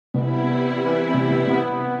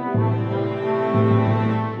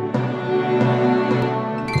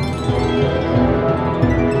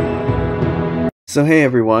So hey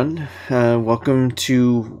everyone, welcome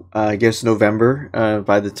to I guess November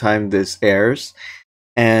by the time this airs,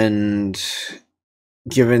 and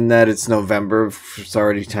given that it's November, it's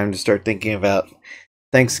already time to start thinking about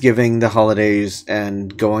Thanksgiving, the holidays,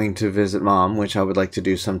 and going to visit mom, which I would like to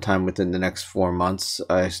do sometime within the next 4 months.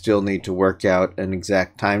 I still need to work out an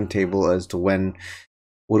exact timetable as to when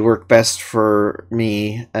would work best for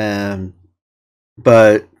me.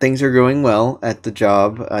 But things are going well at the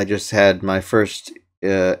job. I just had my first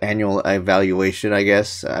annual evaluation, I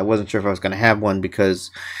guess. I wasn't sure if I was going to have one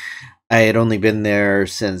because I had only been there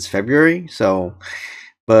since February,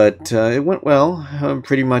 but it went well.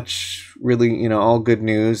 Pretty much, really, all good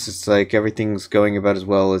news. It's like everything's going about as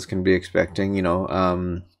well as can be expecting.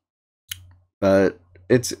 But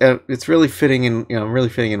it's really fitting in. I'm really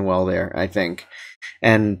fitting in well there, I think,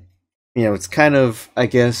 and it's kind of, I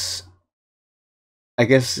guess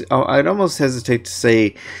I'd almost hesitate to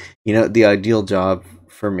say, the ideal job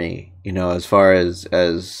for me. As far as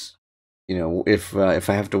if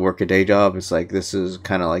I have to work a day job, it's like this is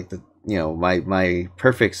kind of like the my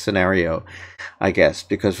perfect scenario, I guess,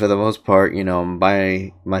 because for the most part, I'm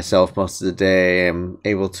by myself most of the day. I'm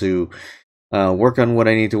able to work on what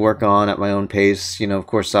I need to work on at my own pace. Of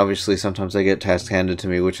course, obviously, sometimes I get tasks handed to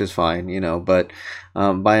me, which is fine. But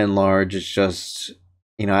by and large, it's just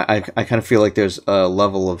I kind of feel like there's a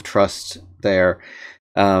level of trust there,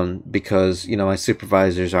 because my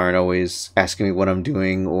supervisors aren't always asking me what I'm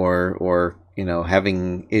doing, or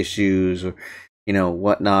having issues, or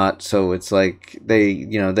whatnot. So it's like they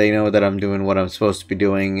know that I'm doing what I'm supposed to be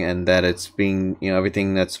doing, and that it's being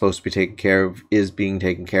everything that's supposed to be taken care of is being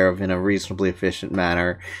taken care of in a reasonably efficient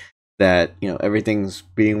manner, that everything's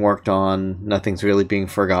being worked on, nothing's really being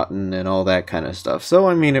forgotten, and all that kind of stuff. So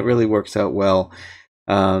I mean, it really works out well.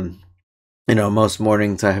 um most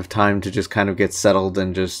mornings I have time to just kind of get settled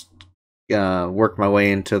and just work my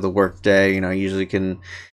way into the work day. I usually can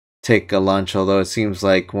take a lunch, although it seems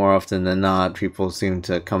like more often than not, people seem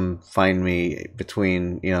to come find me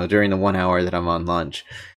between, during the 1 hour that I'm on lunch.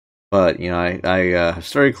 But, I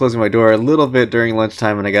started closing my door a little bit during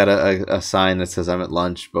lunchtime, and I got a sign that says I'm at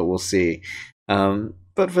lunch, but we'll see.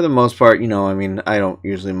 But for the most part, I mean, I don't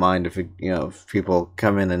usually mind if people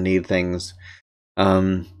come in and need things.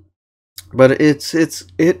 Um, but it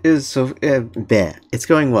is so it's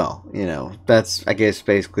going well. That's, I guess,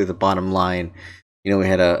 basically the bottom line. We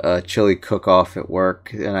had a chili cook off at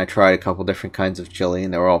work, and I tried a couple different kinds of chili,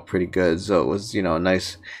 and they were all pretty good. So it was, a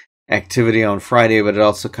nice activity on Friday, but it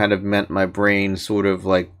also kind of meant my brain sort of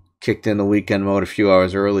like kicked in the weekend mode a few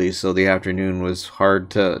hours early, so the afternoon was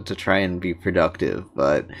hard to try and be productive.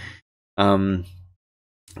 But um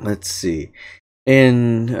let's see.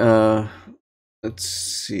 In let's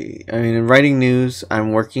see. I mean, in writing news,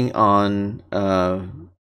 I'm working on I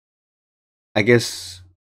guess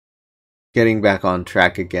getting back on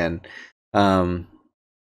track again. Um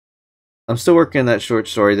I'm still working on that short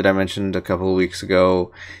story that I mentioned a couple of weeks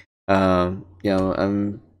ago. I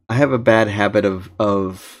have a bad habit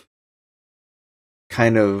of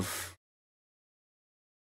kind of,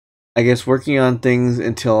 I guess, working on things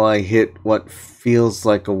until I hit what feels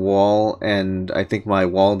like a wall, and I think my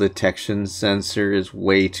wall detection sensor is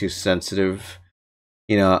way too sensitive.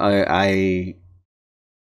 I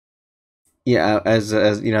yeah, as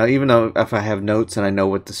even though if I have notes and I know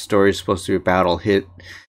what the story is supposed to be about, I'll hit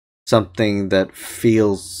something that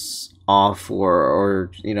feels off, or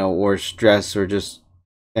stress, or just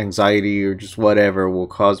anxiety, or just whatever will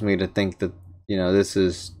cause me to think that this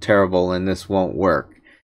is terrible and this won't work,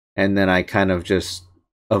 and then I kind of just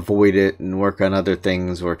avoid it and work on other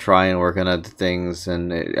things, or try and work on other things.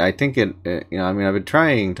 And I think I mean, I've been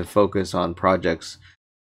trying to focus on projects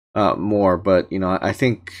more, but I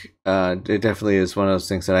think it definitely is one of those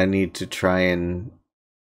things that I need to try and,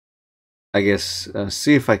 I guess,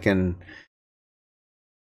 see if I can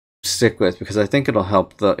stick with, because I think it'll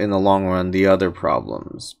help in the long run the other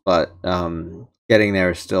problems. But getting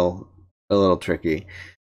there is still a little tricky.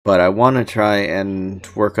 But I want to try and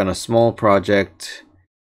work on a small project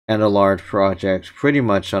and a large project pretty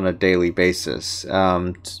much on a daily basis,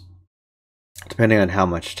 depending on how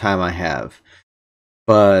much time I have.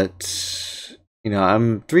 But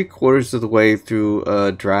I'm 3/4 of the way through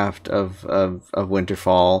a draft of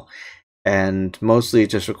Winterfall, and mostly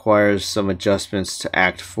it just requires some adjustments to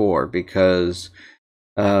Act 4, because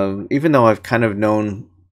even though I've kind of known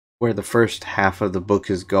where the first half of the book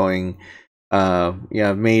is going,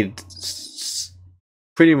 I've made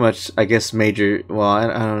pretty much, I guess, major. Well, I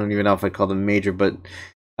don't even know if I'd call them major, but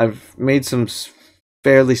I've made some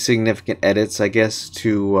fairly significant edits, I guess,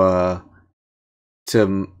 to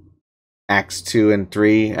acts 2 and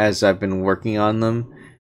 3 as I've been working on them,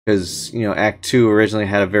 because Act 2 originally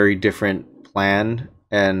had a very different plan,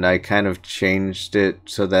 and I kind of changed it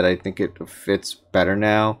so that I think it fits better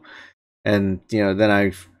now. And then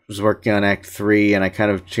I was working on Act 3, and I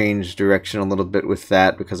kind of changed direction a little bit with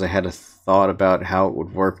that because I had a thought about how it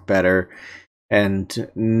would work better. And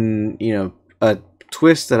a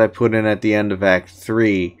twist that I put in at the end of Act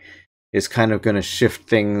 3 is kind of going to shift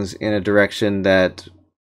things in a direction that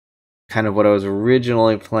kind of what I was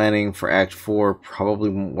originally planning for Act 4 probably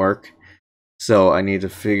won't work. So I need to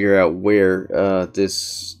figure out where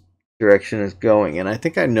this direction is going. And I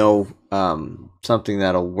think I know something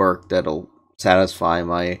that'll work, that'll satisfy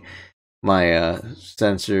my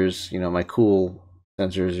sensors, my cool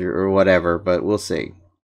sensors or whatever, but we'll see.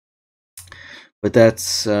 But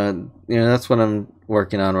that's that's what I'm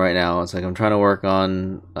working on right now. It's like I'm trying to work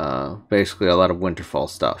on basically a lot of Winterfall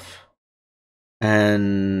stuff.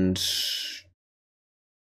 And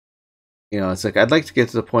it's like I'd like to get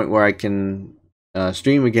to the point where I can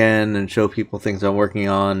stream again and show people things I'm working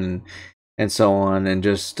on and so on, and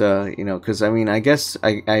just because I guess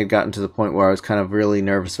I had gotten to the point where I was kind of really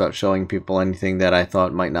nervous about showing people anything that I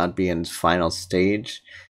thought might not be in its final stage.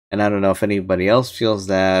 And I don't know if anybody else feels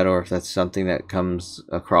that, or if that's something that comes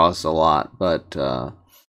across a lot, but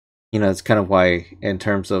it's kind of why, in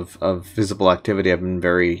terms of visible activity, I've been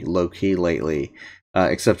very low-key lately,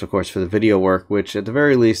 except, of course, for the video work, which at the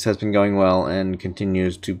very least has been going well and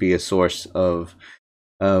continues to be a source of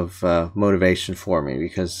motivation for me,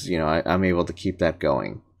 because, I'm able to keep that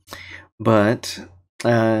going. But,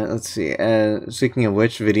 let's see, speaking of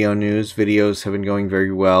which, video news, videos have been going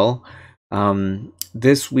very well.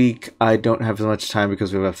 This week, I don't have as much time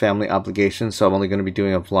because we have a family obligation, so I'm only going to be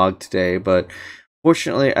doing a vlog today, but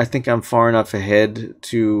fortunately, I think I'm far enough ahead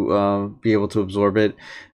to be able to absorb it.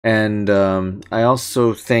 And I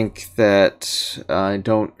also think that I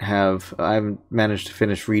haven't managed to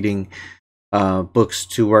finish reading books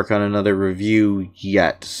to work on another review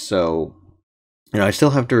yet. So, I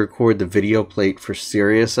still have to record the video plate for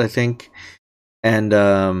Sirius, I think. And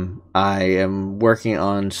I am working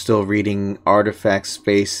on still reading Artifact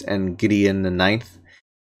Space and Gideon the Ninth.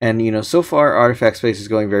 And, so far, Artifact Space is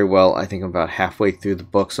going very well. I think I'm about halfway through the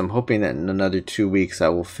book, so I'm hoping that in another 2 weeks I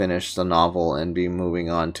will finish the novel and be moving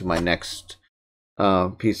on to my next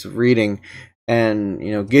piece of reading. And,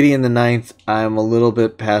 Gideon the Ninth, I'm a little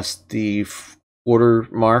bit past the quarter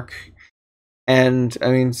mark. And,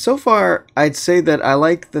 so far, I'd say that I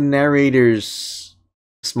like the narrator's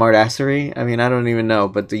smartassery. I don't even know,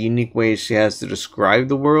 but the unique ways she has to describe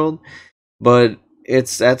the world. But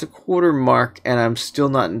it's at the quarter mark, and I'm still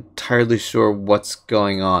not entirely sure what's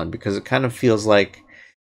going on, because it kind of feels like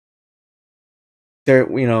they've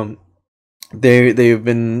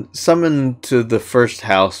been summoned to the first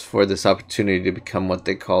house for this opportunity to become what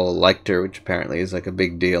they call a lictor, which apparently is like a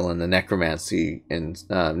big deal in the necromancy and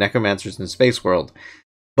necromancers in the space world.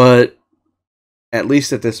 But at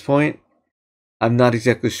least at this point, I'm not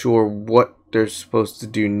exactly sure what they're supposed to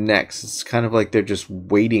do next. It's kind of like they're just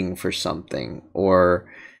waiting for something, or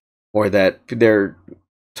that they're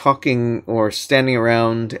talking or standing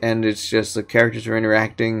around and it's just the characters are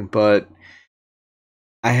interacting, but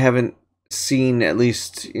I haven't seen, at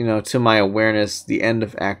least, to my awareness, the end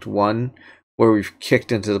of Act 1, where we've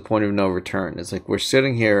kicked into the point of no return. It's like we're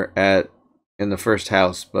sitting here in the first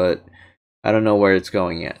house, but I don't know where it's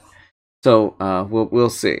going yet. So we'll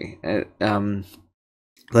see.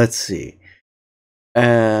 Let's see.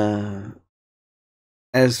 As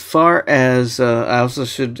far as I also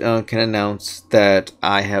can announce that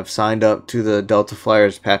I have signed up to the Delta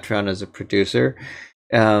Flyers Patreon as a producer,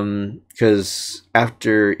 because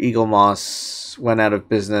after Eagle Moss went out of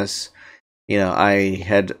business, I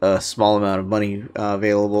had a small amount of money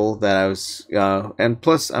available that I was, and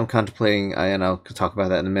plus I'm contemplating, and I'll talk about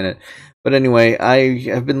that in a minute. But anyway, I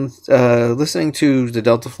have been listening to the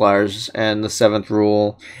Delta Flyers and the Seventh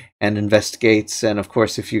Rule and Investigates, and of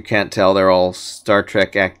course, if you can't tell, they're all Star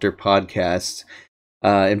Trek actor podcasts.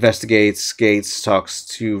 Investigates, Gates talks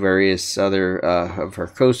to various other of her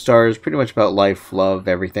co-stars, pretty much about life, love,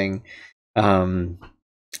 everything. I've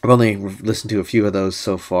only listened to a few of those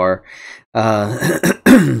so far. I've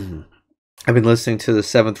been listening to the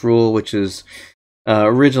Seventh Rule, which is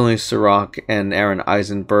originally Sirach and Aaron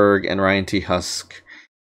Eisenberg and Ryan T. Husk.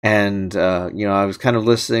 And, I was kind of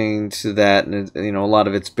listening to that, and, a lot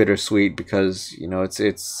of it's bittersweet because,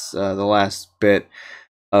 it's the last bit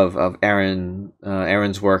of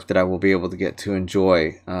Aaron's work that I will be able to get to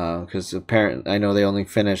enjoy, because apparently I know they only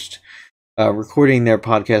finished recording their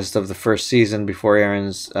podcast of the first season before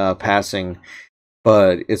Aaron's passing.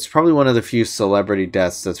 but it's probably one of the few celebrity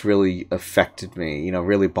deaths that's really affected me,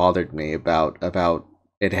 really bothered me about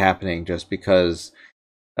it happening, just because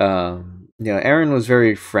Aaron was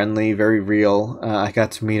very friendly, very real. I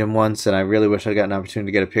got to meet him once, and I really wish I got an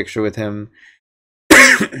opportunity to get a picture with him.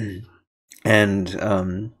 And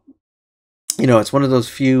it's one of those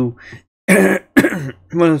few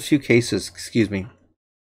one of those few cases, excuse me,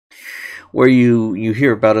 where you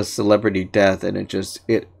hear about a celebrity death, and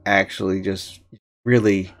it actually just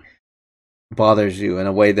really bothers you in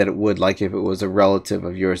a way that it would, like, if it was a relative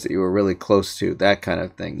of yours that you were really close to, that kind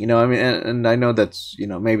of thing. I mean, and I know that's,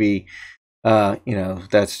 maybe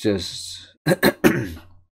that's just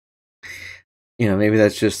maybe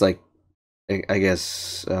that's just like, I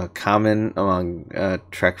guess, common among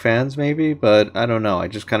Trek fans, maybe, but I don't know. I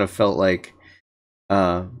just kind of felt like,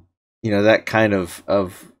 uh, that kind of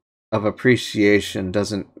appreciation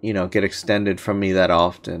doesn't, get extended from me that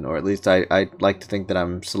often, or at least I like to think that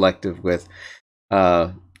I'm selective with,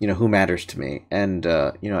 who matters to me. And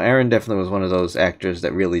Aaron definitely was one of those actors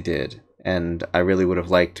that really did, and I really would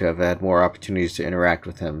have liked to have had more opportunities to interact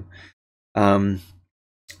with him.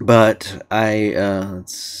 But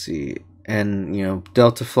let's see. And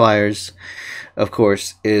Delta Flyers, of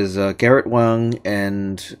course, is Garrett Wang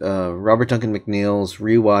and Robert Duncan McNeil's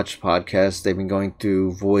rewatch podcast. They've been going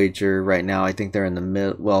through Voyager right now. I think they're in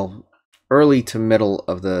the early to middle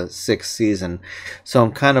of the 6th season, so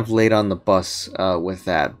I'm kind of late on the bus with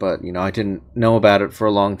that. But I didn't know about it for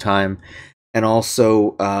a long time, and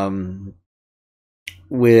also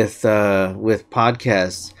with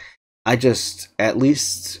podcasts, I just, at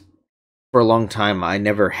least for a long time, I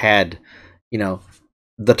never had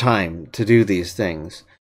the time to do these things,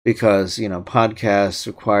 because podcasts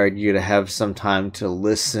required you to have some time to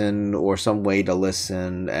listen, or some way to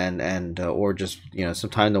listen, and or just some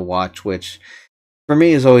time to watch, which for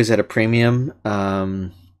me is always at a premium.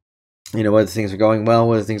 Whether things are going well,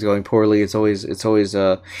 whether things are going poorly, it's always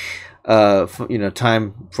time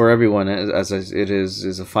for everyone, as it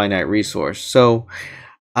is a finite resource. So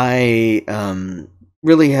I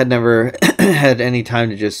really had never had any time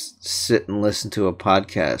to just sit and listen to a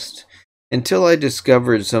podcast until I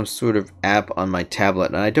discovered some sort of app on my tablet.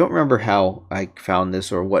 And I don't remember how I found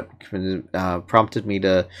this, or what prompted me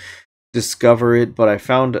to discover it, but I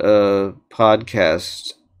found a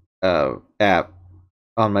podcast app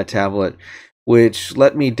on my tablet which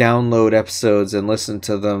let me download episodes and listen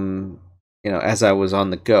to them as I was on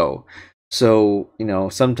the go. So,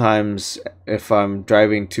 sometimes if I'm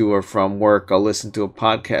driving to or from work, I'll listen to a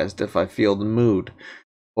podcast if I feel the mood.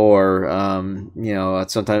 Or,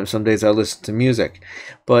 sometimes, some days I listen to music.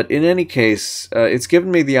 But in any case, it's given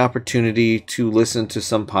me the opportunity to listen to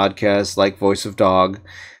some podcasts like Voice of Dog,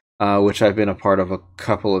 which I've been a part of a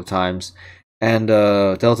couple of times, and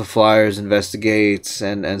Delta Flyers Investigates,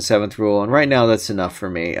 and Seventh Rule. And right now, that's enough for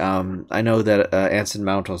me. I know that Anson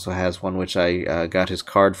Mount also has one, which I got his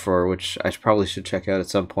card for, which I probably should check out at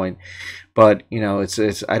some point. But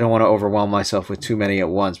it's I don't want to overwhelm myself with too many at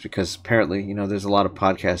once, because apparently there's a lot of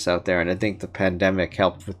podcasts out there, and I think the pandemic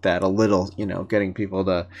helped with that a little. Getting people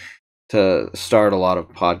to start a lot of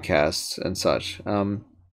podcasts and such.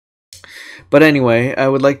 But anyway, I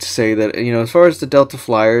would like to say that, as far as the Delta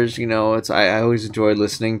Flyers, I always enjoyed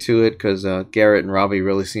listening to it, because Garrett and Robbie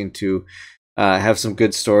really seem to have some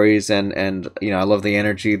good stories, and I love the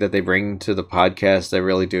energy that they bring to the podcast. I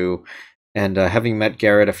really do. And having met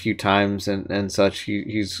Garrett a few times and such,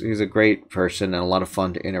 he's a great person and a lot of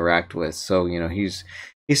fun to interact with. So he's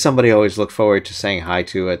somebody I always look forward to saying hi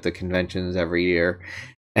to at the conventions every year.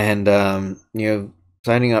 And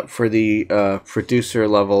signing up for the producer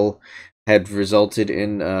level had resulted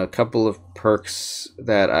in a couple of perks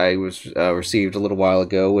that I was received a little while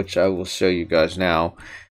ago, which I will show you guys now.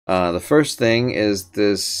 The first thing is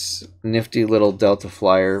this nifty little Delta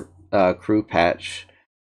Flyer crew patch,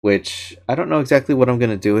 which I don't know exactly what I'm going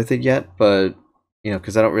to do with it yet, but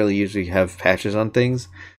because I don't really usually have patches on things,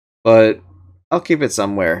 but I'll keep it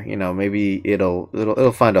somewhere. Maybe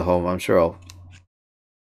it'll find a home. I'm sure I'll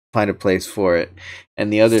find a place for it.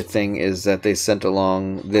 And the other thing is that they sent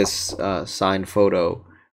along this signed photo,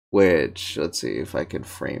 which, let's see if I can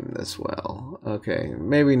frame this well. Okay,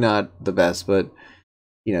 maybe not the best, but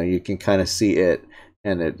you can kind of see it,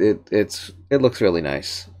 and it looks really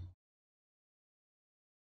nice.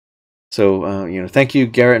 So, thank you,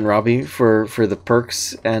 Garrett and Robbie, for the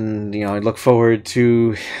perks, and I look forward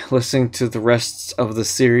to listening to the rest of the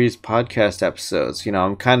series podcast episodes.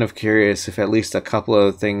 I'm kind of curious if at least a couple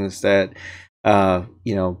of things that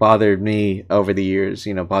bothered me over the years,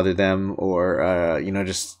 bothered them, or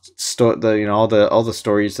just all the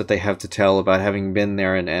stories that they have to tell about having been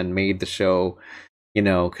there and made the show.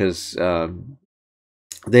 because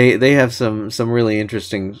they have some really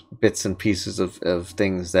interesting bits and pieces of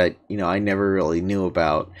things that I never really knew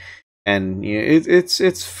about, and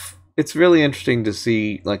it's really interesting to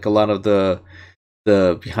see like a lot of the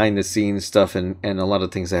behind the scenes stuff and a lot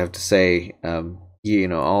of things I have to say.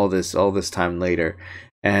 All this time later,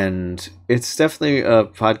 and it's definitely a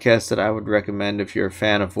podcast that I would recommend if you're a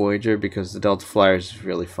fan of Voyager, because the Delta Flyers is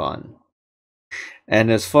really fun.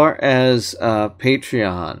 And as far as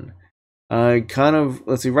Patreon, I kind of,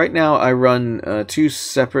 let's see, right now I run two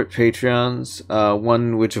separate Patreons.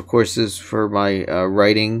 One, which of course is for my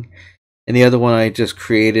writing, and the other one I just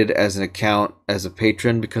created as an account as a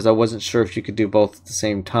patron because I wasn't sure if you could do both at the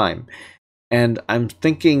same time. And I'm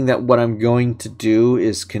thinking that what I'm going to do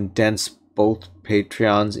is condense both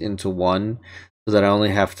Patreons into one, so that I only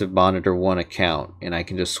have to monitor one account and I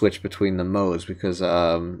can just switch between the modes, because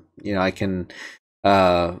I can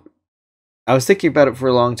I was thinking about it for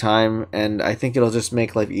a long time, and I think it'll just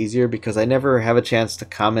make life easier because I never have a chance to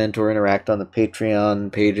comment or interact on the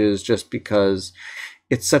Patreon pages, just because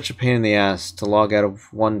it's such a pain in the ass to log out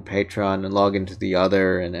of one Patreon and log into the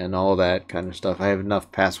other, and all that kind of stuff. I have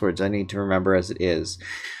enough passwords I need to remember as it is.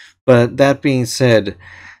 But that being said,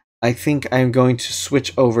 I think I'm going to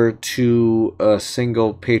switch over to a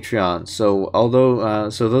single Patreon. So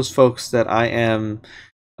so those folks that I am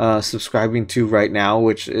subscribing to right now,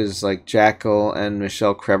 which is like Jackal and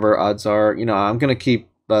Michelle Kreber, odds are, I'm gonna keep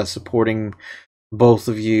supporting both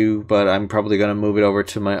of you, but I'm probably gonna move it over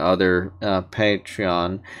to my other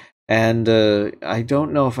Patreon. And I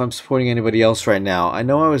don't know if I'm supporting anybody else right now. I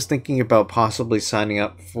know I was thinking about possibly signing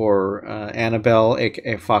up for Annabelle,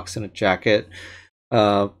 aka Fox in a Jacket,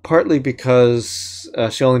 partly because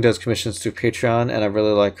she only does commissions through Patreon, and I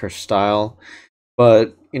really like her style.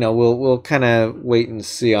 But we'll kind of wait and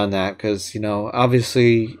see on that, because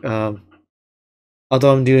obviously, although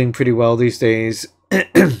I'm doing pretty well these days,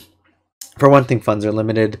 for one thing, funds are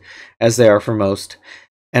limited, as they are for most,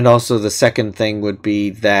 and also the second thing would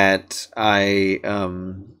be that I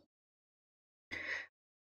don't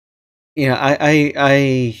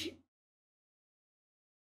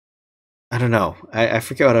know. I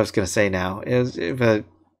forget what I was gonna say now.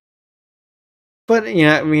 But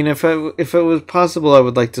yeah, I mean, if it was possible, I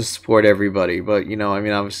would like to support everybody. But I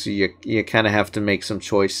mean, obviously, you kind of have to make some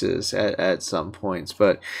choices at some points.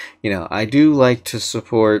 But I do like to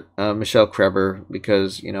support Michelle Kreber,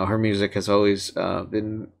 because her music has always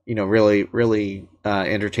been really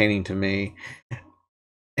entertaining to me,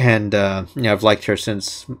 and I've liked her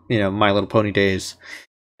since My Little Pony days,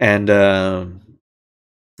 and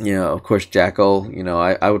of course, Jackal,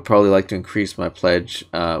 I would probably like to increase my pledge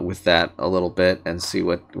with that a little bit and see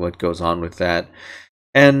what goes on with that.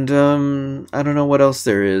 And I don't know what else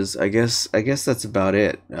there is. I guess that's about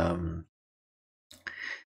it.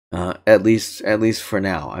 At least for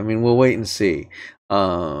now. I mean, we'll wait and see.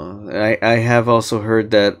 I have also heard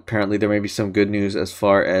that apparently there may be some good news as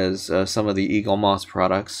far as some of the Eagle Moss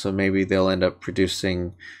products. So maybe they'll end up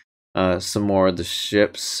producing some more of the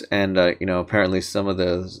ships, and apparently some of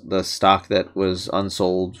the stock that was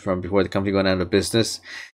unsold from before the company went out of business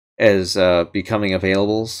is becoming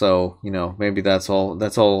available. So maybe that's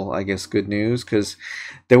all I guess good news, because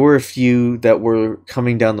there were a few that were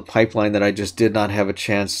coming down the pipeline that I just did not have a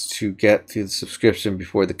chance to get through the subscription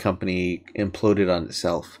before the company imploded on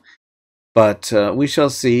itself. But we shall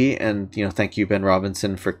see, and thank you, Ben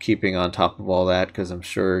Robinson, for keeping on top of all that, because I'm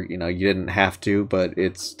sure you didn't have to, but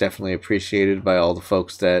it's definitely appreciated by all the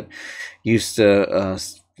folks that used to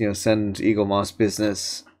send Eagle Moss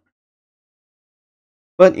business.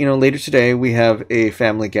 But later today we have a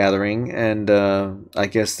family gathering, and I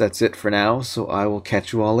guess that's it for now. So I will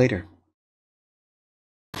catch you all later.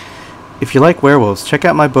 If you like werewolves, check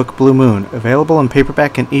out my book Blue Moon, available in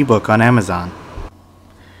paperback and ebook on Amazon.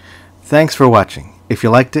 Thanks for watching. If you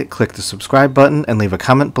liked it, click the subscribe button and leave a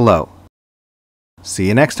comment below. See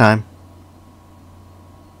you next time.